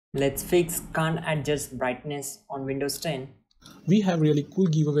Let's fix can't adjust brightness on Windows 10. We have really cool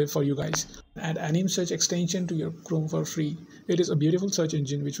giveaway for you guys. Add Anim search extension to your Chrome for free. It is a beautiful search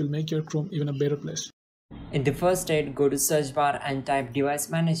engine which will make your Chrome even a better place. In the first step, go to search bar and type device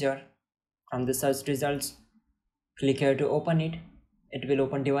manager. From the search results, click here to open it. It will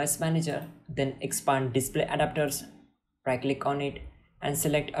open device manager. Then expand display adapters. Right click on it and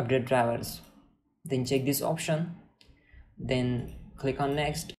select update drivers. Then check this option. Then click on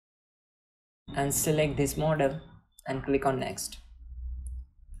next and select this model and click on next.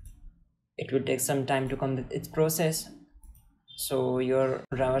 It will take some time to complete its process. So your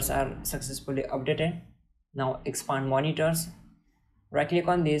drivers are successfully updated. Now expand monitors. Right click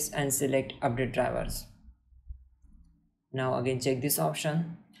on this and select update drivers. Now again check this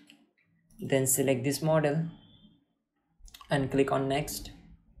option. Then select this model and click on next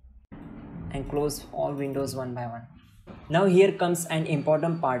and close all windows one by one. Now here comes an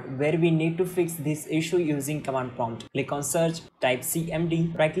important part where we need to fix this issue using command prompt. Click on search, type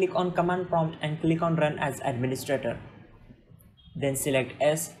cmd, right click on command prompt and click on run as administrator. Then select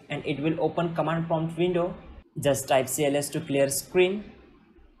S and it will open command prompt window. Just type cls to clear screen.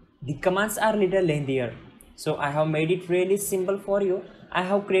 The commands are little lengthier, so I have made it really simple for you. I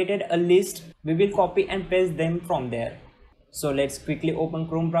have created a list. We will copy and paste them from there. So let's quickly open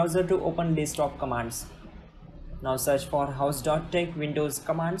Chrome browser to open list of commands. Now search for house.tech Windows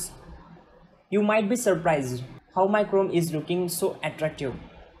commands. You might be surprised how my Chrome is looking so attractive.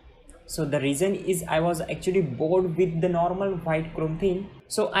 So the reason is I was actually bored with the normal white Chrome theme.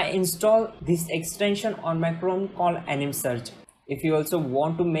 So I installed this extension on my Chrome called Anim Search. If you also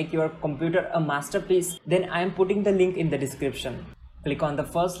want to make your computer a masterpiece, then I am putting the link in the description. Click on the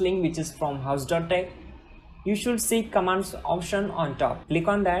first link, which is from house.tech. You should see commands option on top. Click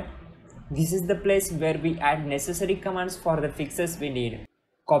on that. This is the place where we add necessary commands for the fixes we need.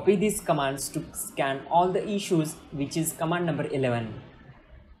 Copy these commands to scan all the issues, which is command number 11.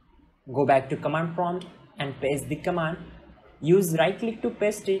 Go back to command prompt and paste the command. Use right click to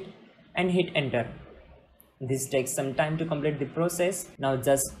paste it and hit enter. This takes some time to complete the process. Now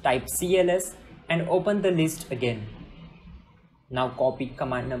just type cls and open the list again. Now copy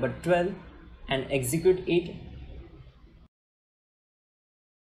command number 12 and execute it.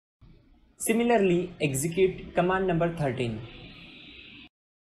 Similarly, execute command number 13.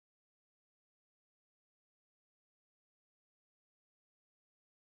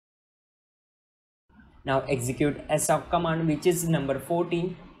 Now execute soc command, which is number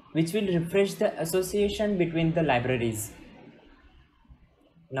 14, which will refresh the association between the libraries.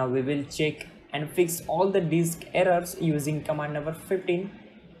 Now we will check and fix all the disk errors using command number 15.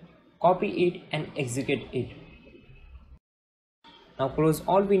 Copy it and execute it. Now close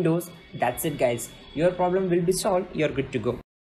all windows. That's it guys. Your problem will be solved. You're good to go.